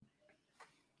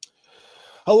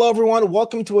Hello, everyone.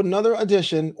 Welcome to another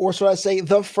edition, or should I say,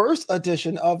 the first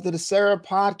edition of the Desera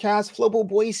podcast. Flobo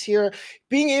Boyce here.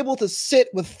 Being able to sit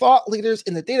with thought leaders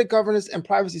in the data governance and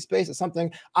privacy space is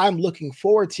something I'm looking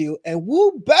forward to. And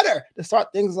who better to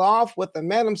start things off with the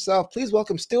man himself? Please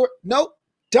welcome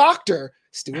Dr.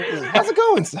 Stuart Lee. How's it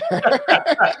going, sir? Hey,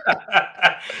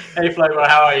 Flobo,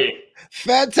 how are you?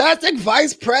 Fantastic.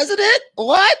 Vice President,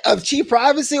 of Chief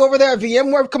Privacy over there at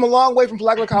VMware. We've come a long way from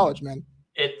Flagler College, man.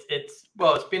 It's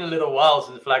been a little while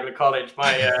since Flagler College.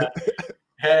 My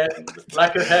hair,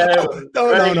 lack of hair. Don't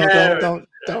start with the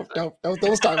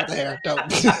hair.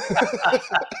 Don't.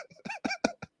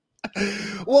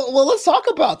 Well, let's talk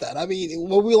about that. I mean,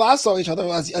 when we last saw each other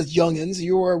as youngins,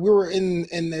 we were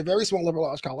in a very small liberal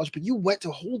arts college, but you went to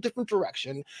a whole different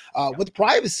direction with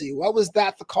privacy. What was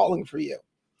that the calling for you?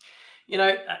 You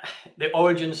know, the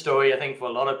origin story, I think, for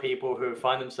a lot of people who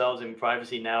find themselves in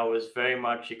privacy now was very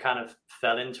much you kind of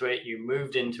fell into it. You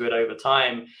moved into it over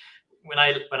time. When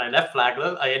I left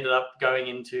Flagler, I ended up going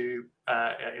into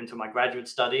my graduate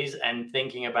studies and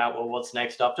thinking about, well, what's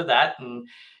next after that? And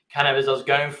kind of as I was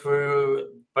going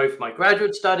through both my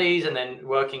graduate studies and then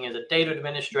working as a data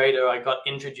administrator, I got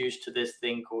introduced to this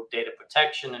thing called data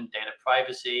protection and data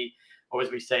privacy, or as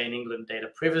we say in England, data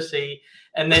privacy.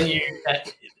 And then you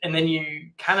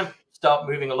kind of start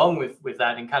moving along with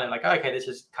that and kind of like, okay, this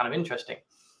is kind of interesting.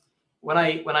 When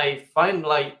I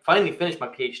finally finished my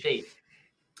PhD,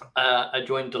 I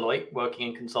joined Deloitte, working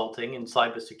in consulting in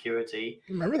cybersecurity.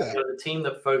 Remember that? The team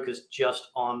that focused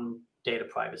just on data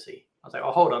privacy. I was like,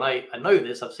 oh, hold on, I know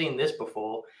this. I've seen this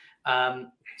before.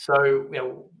 So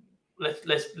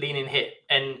let's lean in here.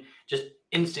 And just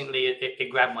instantly it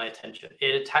grabbed my attention.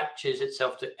 It attaches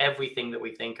itself to everything that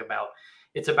we think about.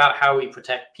 It's about how we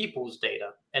protect people's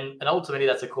data. And ultimately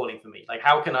that's a calling for me. Like,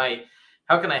 how can I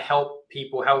help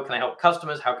people? How can I help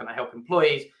customers? How can I help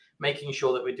employees? Making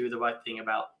sure that we do the right thing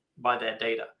by their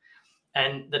data.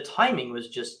 And the timing was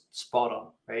just spot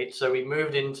on, right? So we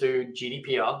moved into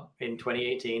GDPR in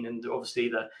 2018, and obviously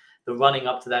the running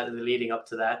up to that and the leading up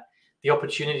to that, the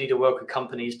opportunity to work with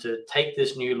companies to take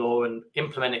this new law and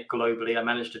implement it globally. I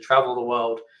managed to travel the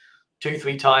world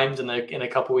 2-3 times in a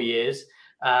couple of years.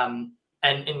 And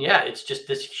yeah, it's just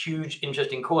this huge,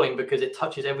 interesting calling because it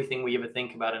touches everything we ever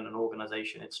think about in an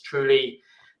organization. It's truly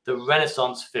the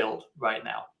Renaissance field right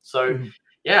now. So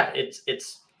yeah, it's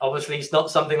obviously it's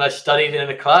not something I studied in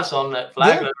a class on at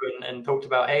Flagler and talked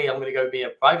about, hey, I'm going to go be a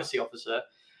privacy officer,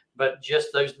 but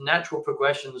just those natural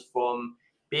progressions from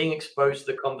being exposed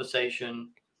to the conversation,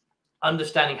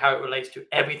 understanding how it relates to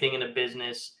everything in a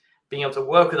business, being able to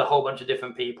work with a whole bunch of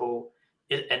different people,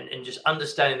 and just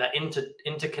understanding that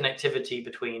interconnectivity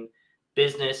between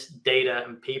business, data,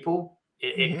 and people.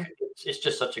 It's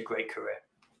just such a great career.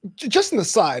 Just an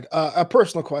aside, a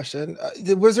personal question.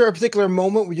 Was there a particular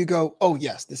moment where you go, oh,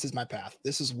 yes, this is my path.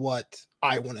 This is what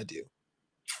I want to do?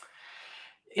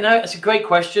 You know, it's a great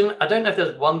question. I don't know if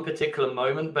there's one particular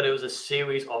moment, but it was a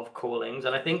series of callings.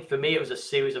 And I think for me, it was a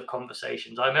series of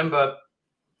conversations. I remember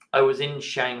I was in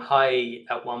Shanghai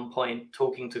at one point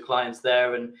talking to clients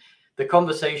there. And the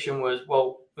conversation was,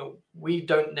 well, we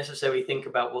don't necessarily think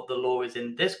about what the law is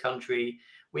in this country.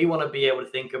 We want to be able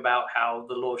to think about how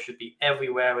the law should be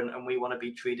everywhere, and we want to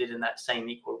be treated in that same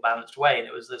equal, balanced way. And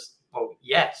it was this, well,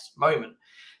 yes, moment.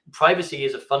 Privacy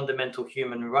is a fundamental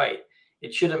human right.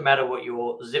 It shouldn't matter what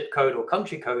your zip code or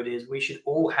country code is. We should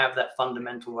all have that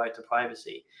fundamental right to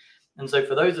privacy. And so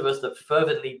for those of us that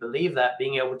fervently believe that,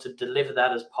 being able to deliver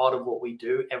that as part of what we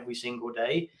do every single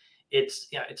day, it's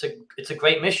a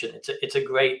great mission. It's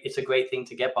a great thing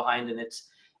to get behind, and it's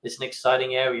an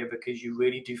exciting area because you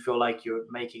really do feel like you're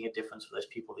making a difference for those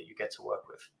people that you get to work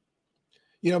with.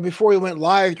 You know, before we went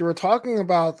live, you were talking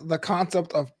about the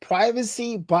concept of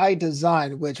privacy by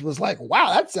design, which was like,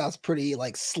 wow, that sounds pretty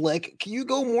like slick. Can you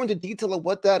go more into detail of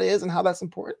what that is and how that's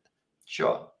important?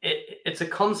 Sure. It's a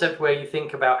concept where you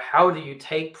think about how do you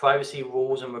take privacy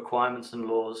rules and requirements and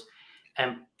laws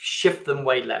and shift them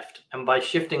way left. And by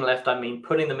shifting left, I mean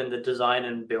putting them in the design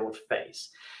and build phase.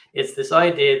 It's this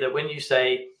idea that when you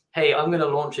say, hey, I'm going to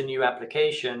launch a new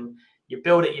application, you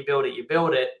build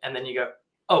it, and then you go,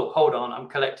 oh, hold on, I'm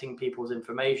collecting people's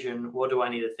information. What do I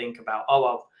need to think about?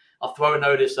 Oh, I'll throw a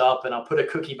notice up and I'll put a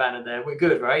cookie banner there. We're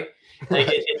good, right? Like,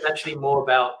 it's actually more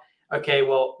about, okay,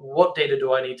 well, what data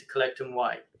do I need to collect and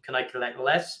why? Can I collect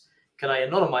less? Can I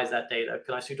anonymize that data?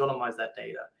 Can I pseudonymize that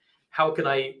data? How can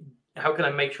I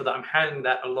make sure that I'm handling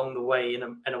that along the way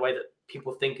in a way that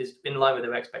people think is in line with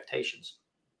their expectations?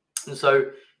 And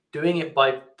so doing it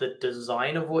by the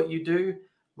design of what you do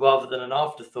rather than an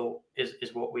afterthought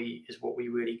is what we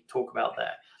really talk about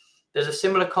there. There's a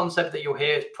similar concept that you'll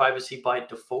hear is privacy by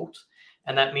default.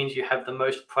 And that means you have the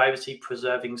most privacy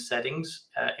preserving settings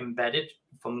embedded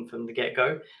from the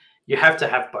get-go. You have to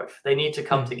have both. They need to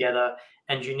come together,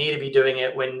 and you need to be doing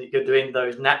it when you're doing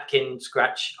those napkin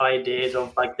scratch ideas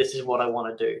of like, this is what I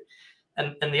want to do.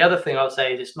 And the other thing I'll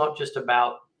say is it's not just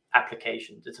about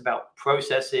applications. It's about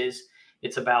processes.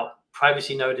 It's about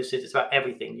privacy notices. It's about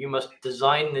everything. You must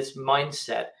design this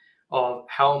mindset of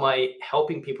how am I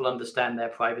helping people understand their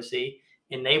privacy,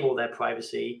 enable their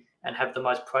privacy, and have the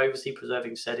most privacy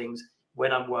preserving settings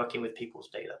when I'm working with people's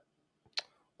data.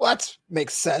 Well, that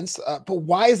makes sense. But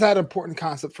why is that an important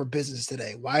concept for business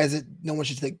today? Why is it no one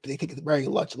should think very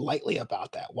much lightly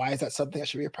about that? Why is that something that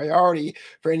should be a priority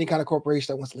for any kind of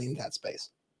corporation that wants to lean into that space?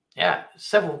 Yeah,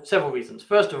 several reasons.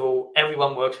 First of all,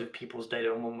 everyone works with people's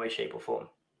data in one way, shape, or form.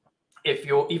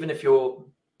 Even if you're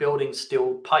building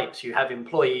steel pipes, you have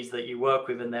employees that you work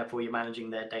with, and therefore you're managing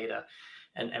their data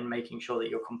and making sure that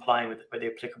you're complying with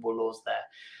the applicable laws there.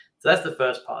 So that's the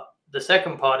first part. The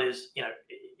second part is,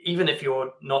 even if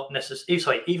you're not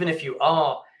necessarily, even if you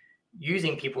are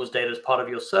using people's data as part of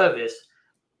your service,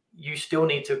 you still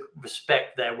need to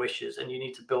respect their wishes, and you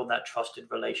need to build that trusted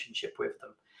relationship with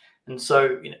them. And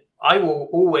so, I will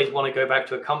always want to go back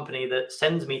to a company that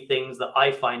sends me things that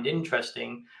I find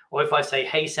interesting, or if I say,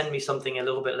 hey, send me something a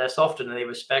little bit less often, and they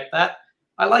respect that,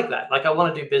 I like that. Like, I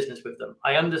want to do business with them.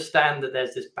 I understand that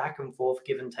there's this back and forth,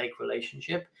 give and take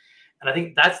relationship. And I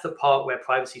think that's the part where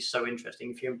privacy is so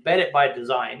interesting. If you embed it by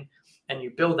design and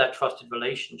you build that trusted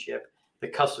relationship, the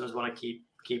customers want to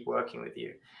keep working with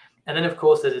you. And then, of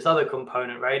course, there's this other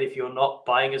component, right? If you're not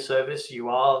buying a service, you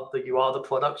are the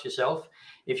product yourself.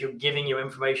 If you're giving your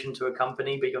information to a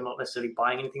company, but you're not necessarily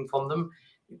buying anything from them,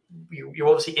 you're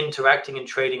obviously interacting and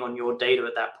trading on your data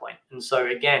at that point. And so,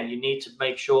 again, you need to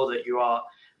make sure that you are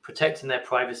protecting their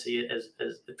privacy as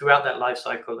throughout that life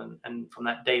cycle and from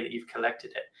that day that you've collected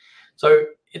it. So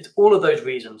it's all of those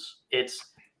reasons. It's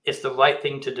the right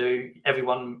thing to do.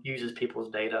 Everyone uses people's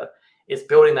data. It's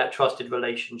building that trusted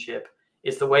relationship.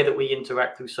 It's the way that we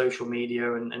interact through social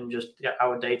media and just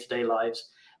our day-to-day lives.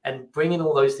 And bringing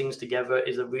all those things together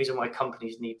is a reason why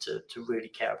companies need to really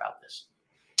care about this.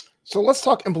 So let's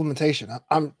talk implementation.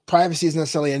 Privacy isn't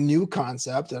necessarily a new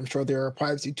concept. I'm sure there are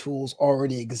privacy tools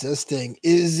already existing.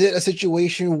 Is it a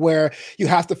situation where you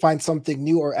have to find something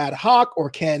new or ad hoc, or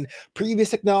can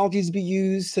previous technologies be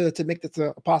used to make this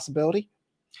a possibility?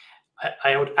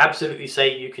 I would absolutely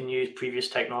say you can use previous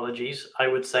technologies. I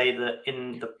would say that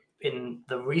in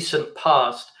the recent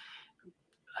past,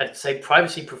 I'd say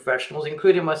privacy professionals,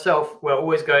 including myself, we're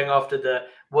always going after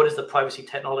what is the privacy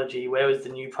technology? Where is the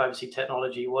new privacy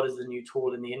technology? What is the new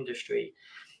tool in the industry?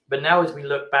 But now, as we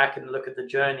look back and look at the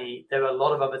journey, there are a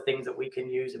lot of other things that we can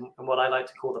use in what I like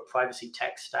to call the privacy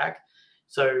tech stack.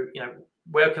 So,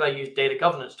 where can I use data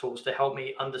governance tools to help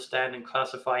me understand and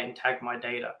classify and tag my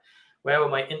data? Where are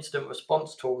my incident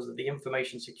response tools of the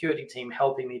information security team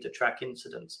helping me to track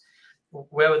incidents?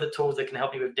 Where are the tools that can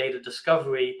help me with data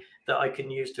discovery that I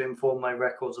can use to inform my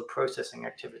records or processing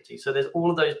activity? So there's all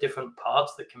of those different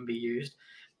parts that can be used.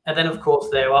 And then, of course,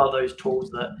 there are those tools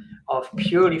that are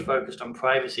purely focused on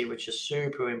privacy, which is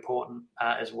super important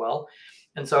as well.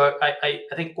 And so I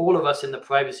think all of us in the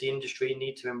privacy industry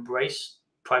need to embrace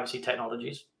privacy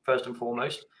technologies, first and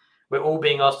foremost. We're all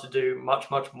being asked to do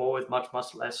much, much more with much,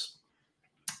 much less.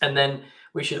 And then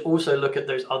we should also look at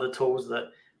those other tools that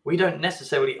we don't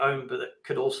necessarily own, but that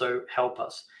could also help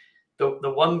us. The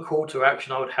one call to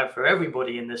action I would have for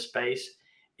everybody in this space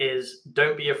is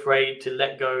don't be afraid to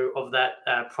let go of that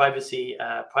privacy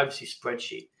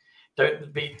spreadsheet.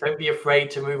 Don't be afraid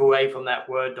to move away from that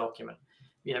Word document.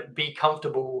 Be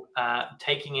comfortable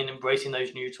taking in, embracing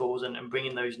those new tools and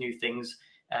bringing those new things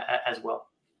as well.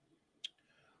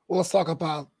 Well, let's talk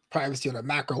about privacy on a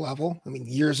macro level. I mean,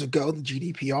 years ago, the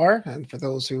GDPR, and for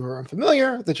those who are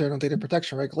unfamiliar, the General Data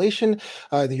Protection Regulation,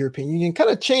 the European Union kind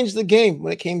of changed the game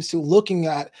when it came to looking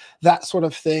at that sort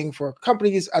of thing for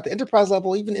companies at the enterprise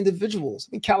level, even individuals.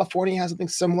 I mean, California has something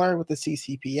similar with the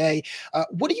CCPA.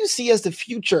 What do you see as the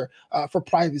future for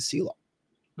privacy law?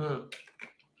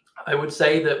 I would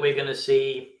say that we're going to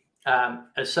see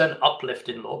a certain uplift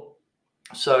in law.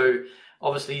 So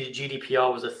obviously, the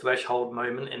GDPR was a threshold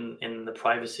moment in the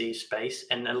privacy space,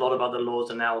 and a lot of other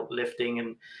laws are now lifting,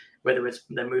 and whether it's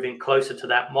they're moving closer to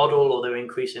that model or they're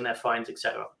increasing their fines,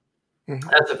 etc.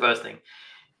 That's the first thing.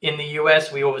 In the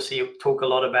US, we obviously talk a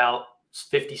lot about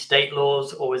 50 state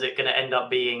laws, or is it going to end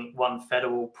up being one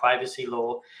federal privacy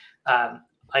law?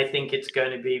 I think it's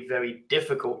going to be very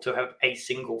difficult to have a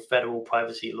single federal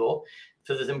privacy law,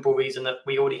 for the simple reason that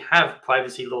we already have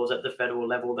privacy laws at the federal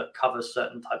level that cover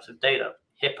certain types of data.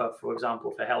 HIPAA, for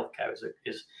example, for healthcare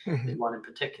is Mhm. one in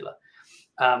particular.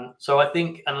 So I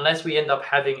think unless we end up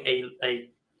having a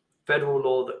federal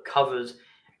law that covers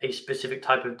a specific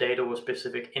type of data or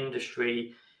specific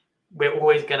industry, we're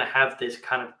always going to have this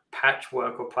kind of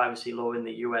patchwork of privacy law in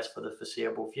the US for the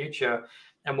foreseeable future.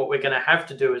 And what we're going to have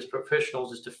to do as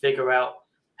professionals is to figure out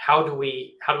how do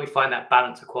we find that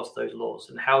balance across those laws,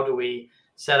 and how do we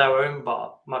set our own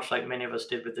bar, much like many of us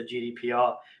did with the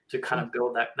GDPR, to kind of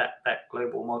build that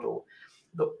global model.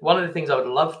 One of the things I would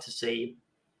love to see,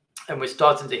 and we're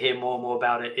starting to hear more and more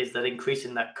about it, is that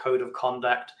increasing that code of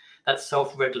conduct, that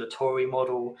self-regulatory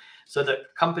model, so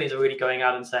that companies are really going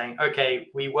out and saying, okay,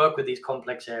 we work with these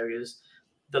complex areas.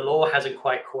 The law hasn't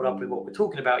quite caught up with what we're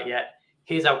talking about yet.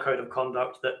 Here's our code of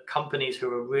conduct that companies who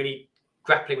are really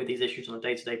grappling with these issues on a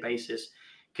day-to-day basis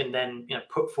can then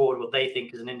put forward what they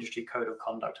think is an industry code of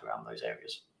conduct around those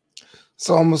areas.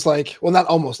 So almost like, well, not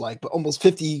almost like, but almost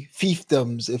 50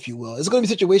 fiefdoms, if you will. Is it going to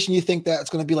be a situation you think that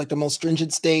it's going to be like the most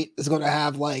stringent state is going to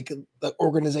have like the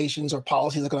organizations or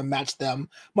policies that are going to match them?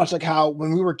 Much like how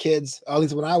when we were kids, at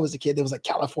least when I was a kid, there was like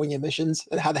California emissions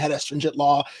and how they had a stringent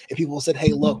law. And people said,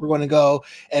 hey, look, we're going to go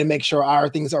and make sure our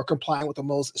things are compliant with the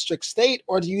most strict state.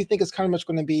 Or do you think it's kind of much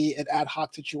going to be an ad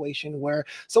hoc situation where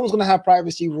someone's going to have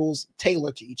privacy rules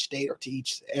tailored to each state or to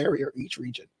each area or each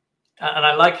region? And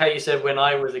I like how you said when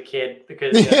I was a kid,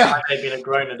 because Yeah. I may have been a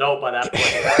grown adult by that point.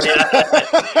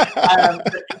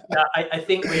 I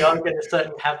think we are going to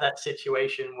certainly have that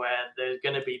situation where there's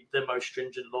going to be the most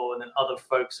stringent law, and then other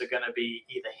folks are going to be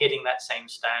either hitting that same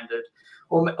standard,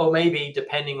 or maybe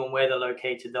depending on where they're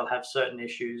located, they'll have certain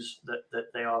issues that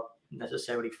they are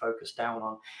necessarily focused down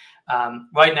on.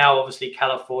 Right now, obviously,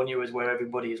 California is where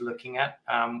everybody is looking at,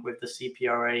 with the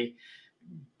CPRA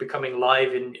becoming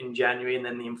live in January, and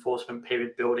then the enforcement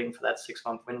period building for that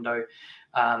 6-month window.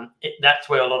 That's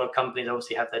where a lot of companies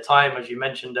obviously have their time. As you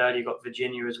mentioned earlier, you've got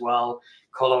Virginia as well.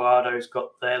 Colorado's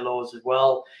got their laws as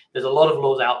well. There's a lot of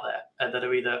laws out there that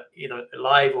are either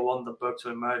live or on the books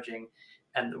or emerging,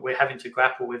 and we're having to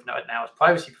grapple with now as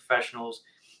privacy professionals.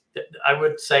 I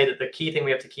would say that the key thing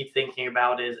we have to keep thinking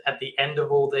about is, at the end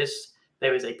of all this,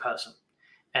 there is a person.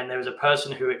 And there is a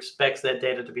person who expects their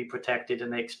data to be protected,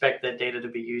 and they expect their data to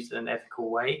be used in an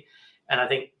ethical way. And I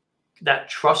think that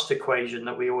trust equation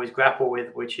that we always grapple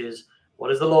with, which is, what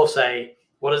does the law say?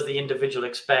 What does the individual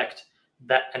expect?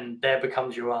 And there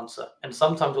becomes your answer. And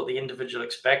sometimes what the individual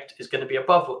expect is going to be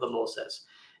above what the law says.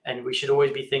 And we should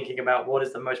always be thinking about what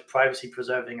is the most privacy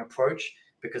preserving approach,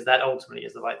 because that ultimately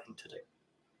is the right thing to do.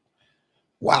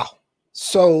 Wow.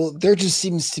 So there just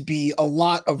seems to be a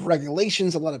lot of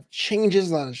regulations, a lot of changes,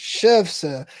 a lot of shifts,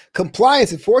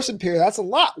 compliance, enforcement period. That's a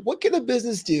lot. What can a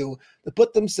business do to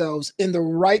put themselves in the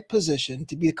right position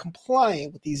to be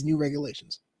compliant with these new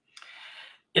regulations?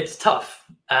 It's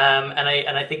tough. And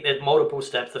I think there's multiple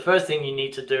steps. The first thing you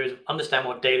need to do is understand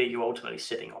what data you're ultimately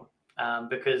sitting on,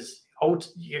 because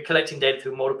you're collecting data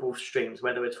through multiple streams,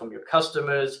 whether it's from your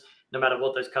customers, no matter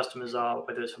what those customers are,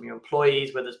 whether it's from your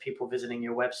employees, whether it's people visiting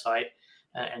your website,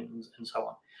 and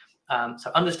so on.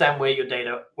 So understand what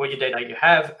data you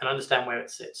have, and understand where it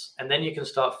sits. And then you can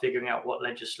start figuring out what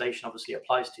legislation obviously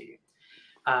applies to you.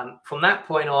 From that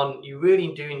point on, you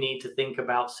really do need to think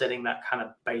about setting that kind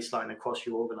of baseline across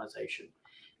your organization.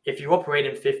 If you operate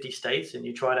in 50 states and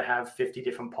you try to have 50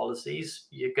 different policies,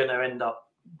 you're going to end up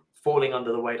falling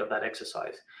under the weight of that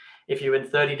exercise. If you're in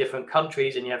 30 different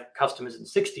countries and you have customers in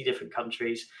 60 different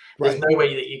countries, there's no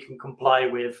way that you can comply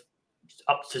with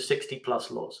up to 60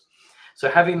 plus laws. So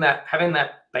having that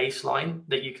baseline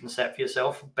that you can set for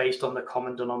yourself based on the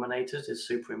common denominators is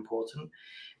super important.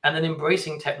 And then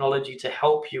embracing technology to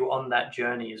help you on that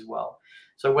journey as well.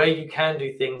 So where you can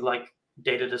do things like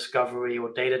data discovery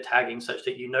or data tagging, such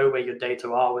that you know where your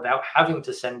data are without having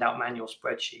to send out manual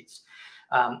spreadsheets.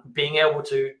 Being able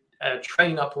to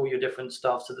train up all your different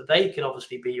staff so that they can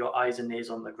obviously be your eyes and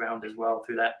ears on the ground as well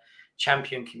through that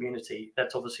champion community.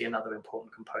 That's obviously another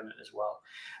important component as well.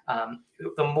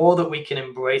 The more that we can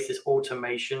embrace this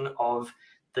automation of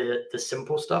the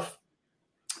simple stuff,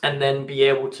 and then be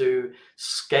able to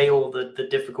scale the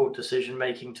difficult decision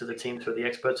making to the teams who are the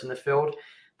experts in the field,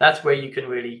 that's where you can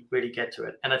really get to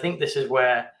it. And I think this is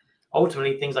where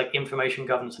ultimately things like information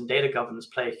governance and data governance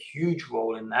play a huge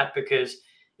role in that, because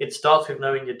it starts with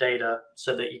knowing your data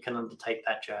so that you can undertake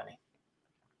that journey.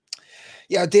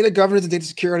 Yeah, data governance and data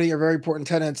security are very important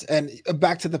tenets. And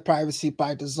back to the privacy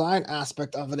by design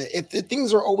aspect of it, if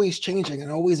things are always changing and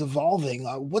always evolving,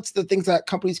 what's the things that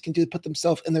companies can do to put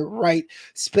themselves in the right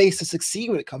space to succeed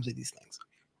when it comes to these things?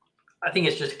 I think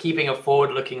it's just keeping a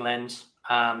forward-looking lens,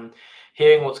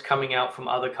 hearing what's coming out from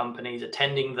other companies,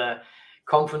 attending the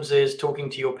conferences, talking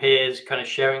to your peers, kind of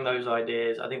sharing those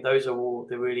ideas. I think those are all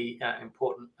the really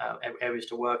important areas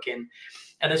to work in.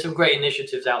 And there's some great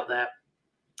initiatives out there,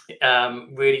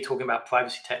 really talking about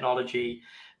privacy technology,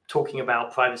 talking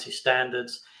about privacy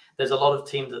standards. There's a lot of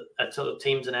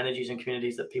teams and energies and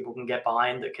communities that people can get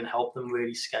behind that can help them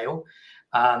really scale.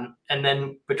 And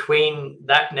then between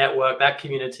that network, that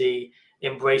community,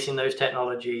 embracing those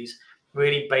technologies,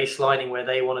 really baselining where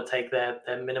they want to take their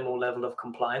minimal level of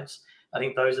compliance. I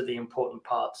think those are the important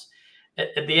parts.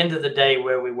 At the end of the day,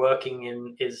 where we're working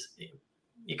in is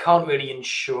you can't really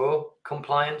ensure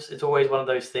compliance. It's always one of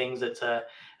those things that's a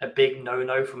big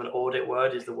no-no from an audit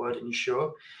word is the word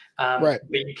ensure. Right.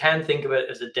 But you can think of it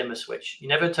as a dimmer switch. You're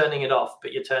never turning it off,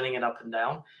 but you're turning it up and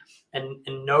down. And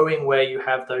knowing where you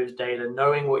have those data,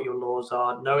 knowing what your laws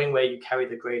are, knowing where you carry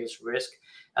the greatest risk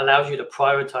allows you to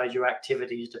prioritize your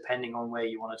activities depending on where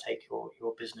you want to take your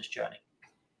business journey.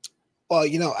 Well,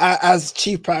 as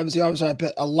chief privacy officer, I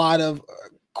bet a lot of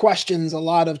questions, a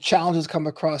lot of challenges come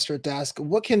across your desk.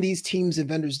 What can these teams and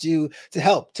vendors do to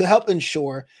help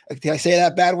ensure? Did I say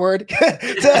that bad word?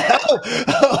 To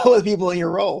help with people in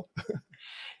your role.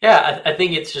 Yeah, I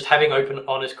think it's just having open,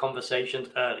 honest conversations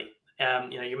early.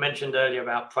 You mentioned earlier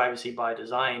about privacy by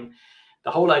design.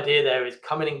 The whole idea there is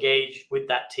come and engage with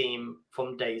that team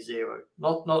from day zero,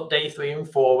 not day 3 and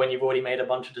 4 when you've already made a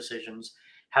bunch of decisions.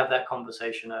 Have that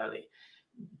conversation early.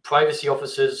 Privacy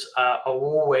officers are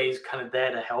always kind of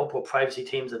there to help, or privacy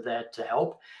teams are there to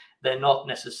help. They're not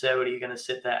necessarily going to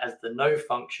sit there as the no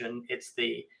function. It's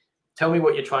the tell me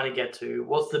what you're trying to get to,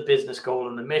 what's the business goal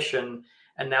and the mission,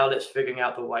 and now let's figuring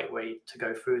out the right way to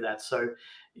go through that. So,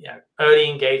 early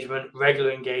engagement,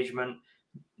 regular engagement,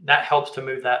 that helps to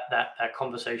move that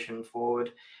conversation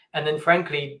forward. And then,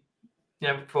 frankly,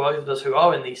 for those of us who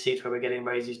are in these seats where we're getting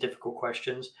raised these difficult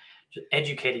questions, just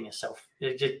educating yourself,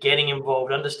 just getting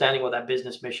involved, understanding what that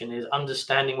business mission is,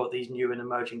 understanding what these new and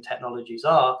emerging technologies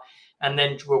are, and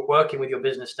then working with your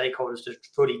business stakeholders to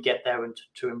fully get there and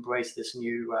to embrace this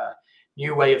new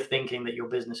way of thinking that your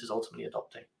business is ultimately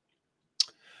adopting.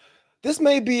 This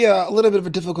may be a little bit of a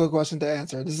difficult question to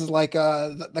answer. This is like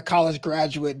the college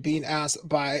graduate being asked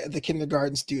by the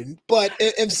kindergarten student. But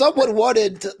if someone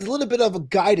wanted a little bit of a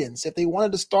guidance, if they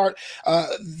wanted to start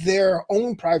their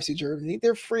own privacy journey,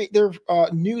 they're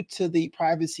new to the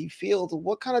privacy field,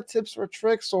 what kind of tips or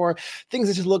tricks or things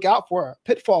that you look out for,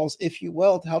 pitfalls, if you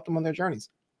will, to help them on their journeys?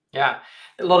 Yeah,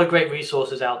 a lot of great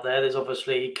resources out there. There's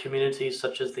obviously communities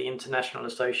such as the International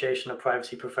Association of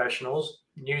Privacy Professionals,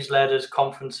 newsletters,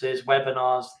 conferences,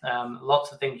 webinars,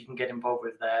 lots of things you can get involved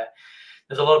with there.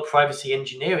 There's a lot of privacy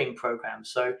engineering programs.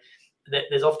 So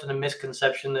there's often a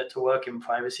misconception that to work in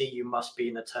privacy, you must be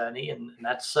an attorney, and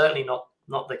that's certainly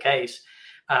not the case.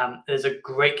 There's a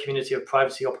great community of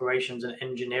privacy operations and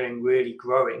engineering really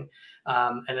growing.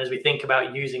 And as we think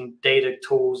about using data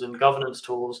tools and governance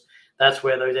tools, that's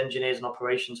where those engineers and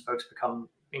operations folks become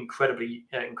incredibly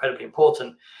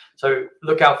important. So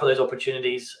look out for those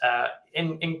opportunities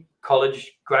in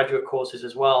college graduate courses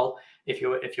as well. If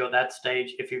you're at that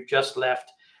stage, if you've just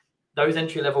left, those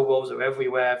entry-level roles are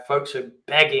everywhere. Folks are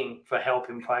begging for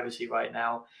help in privacy right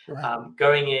now. Right.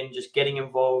 Going in, just getting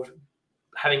involved,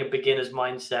 having a beginner's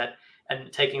mindset,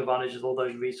 and taking advantage of all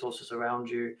those resources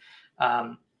around you.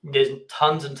 There's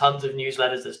tons and tons of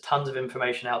newsletters. There's tons of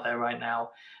information out there right now.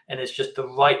 And it's just the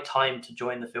right time to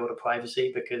join the field of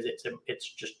privacy because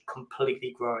it's just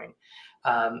completely growing.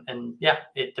 And yeah,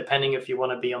 depending if you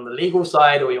want to be on the legal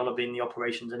side or you want to be in the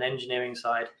operations and engineering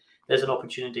side, there's an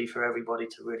opportunity for everybody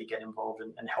to really get involved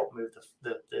and help move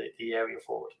the area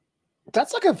forward.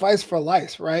 That's like advice for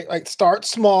life, right? Like start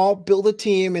small, build a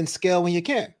team, and scale when you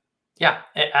can. Yeah,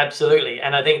 absolutely.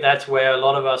 And I think that's where a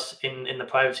lot of us in the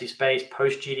privacy space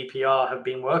post GDPR have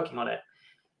been working on it.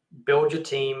 Build your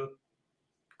team,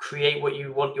 create what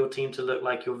you want your team to look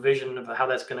like, your vision of how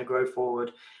that's going to grow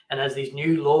forward. And as these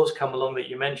new laws come along that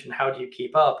you mentioned, how do you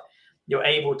keep up? You're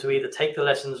able to either take the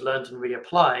lessons learned and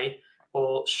reapply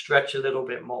or stretch a little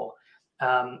bit more.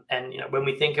 And when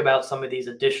we think about some of these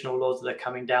additional laws that are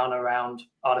coming down around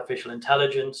artificial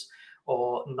intelligence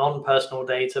or non-personal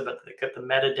data, but the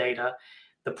metadata,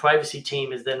 the privacy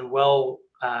team is then well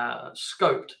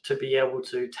scoped to be able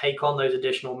to take on those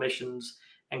additional missions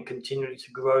and continue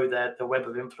to grow the web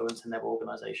of influence in their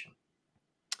organization.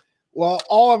 Well,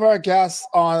 all of our guests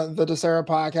on the Docera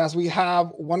podcast, we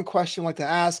have one question I'd like to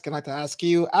ask, and I'd like to ask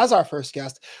you as our first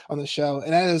guest on the show,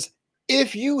 and that is,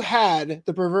 if you had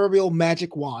the proverbial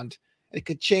magic wand, it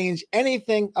could change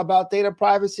anything about data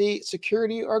privacy,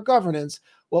 security, or governance,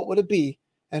 what would it be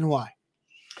and why?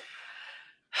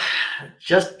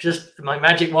 Just my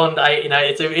magic wand.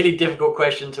 It's a really difficult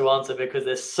question to answer because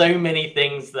there's so many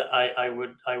things that I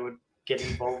would get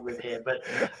involved with here. But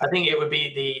I think it would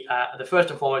be the first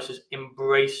and foremost is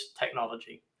embrace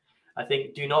technology. I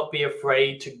think do not be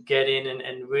afraid to get in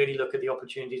and really look at the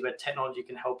opportunities where technology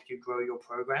can help you grow your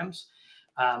programs.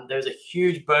 There's a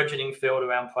huge burgeoning field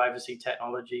around privacy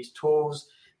technologies, tools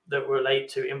that relate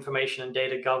to information and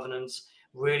data governance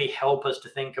really help us to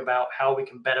think about how we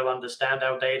can better understand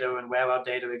our data and where our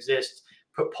data exists,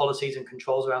 put policies and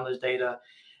controls around those data,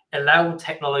 allow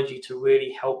technology to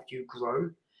really help you grow.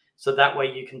 So that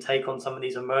way you can take on some of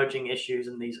these emerging issues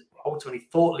and these ultimately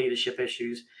thought leadership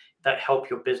issues that help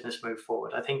your business move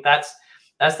forward. I think that's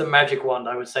the magic wand.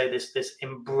 I would say this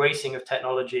embracing of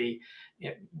technology,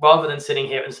 rather than sitting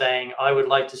here and saying, I would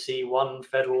like to see one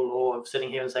federal law, of sitting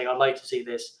here and saying, I'd like to see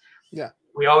this. Yeah.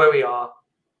 We are where we are.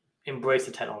 Embrace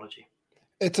the technology.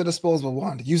 It's a disposable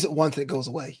wand. Use it once, it goes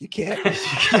away. You can't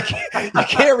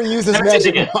reuse this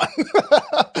magic wand.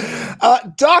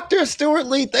 Dr. Stuart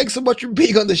Lee, thanks so much for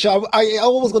being on the show. I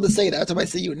always going to say that until I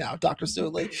see you now, Dr.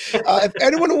 Stuart Lee. If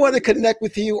anyone wanted to connect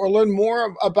with you or learn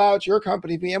more about your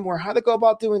company, VMware, how to go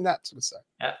about doing that, so to say?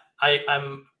 Yeah,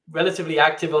 I'm relatively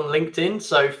active on LinkedIn,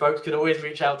 so folks can always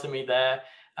reach out to me there.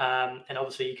 And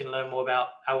obviously, you can learn more about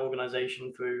our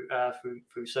organization through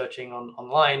searching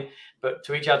online. But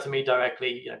to reach out to me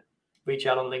directly, reach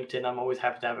out on LinkedIn. I'm always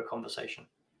happy to have a conversation.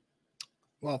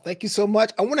 Well, thank you so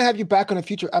much. I want to have you back on a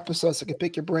future episode so I can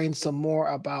pick your brain some more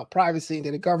about privacy and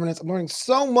data governance. I'm learning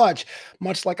so much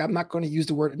like I'm not going to use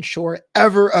the word ensure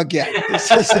ever again.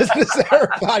 This is the Sarah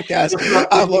podcast.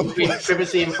 I love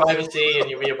privacy and privacy,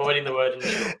 and you'll be avoiding the word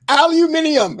ensure.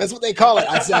 Aluminium, that's what they call it,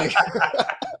 I say.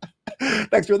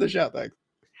 Thanks for the show. Thanks.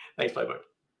 Thanks, Playbook.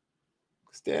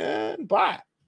 Stand by.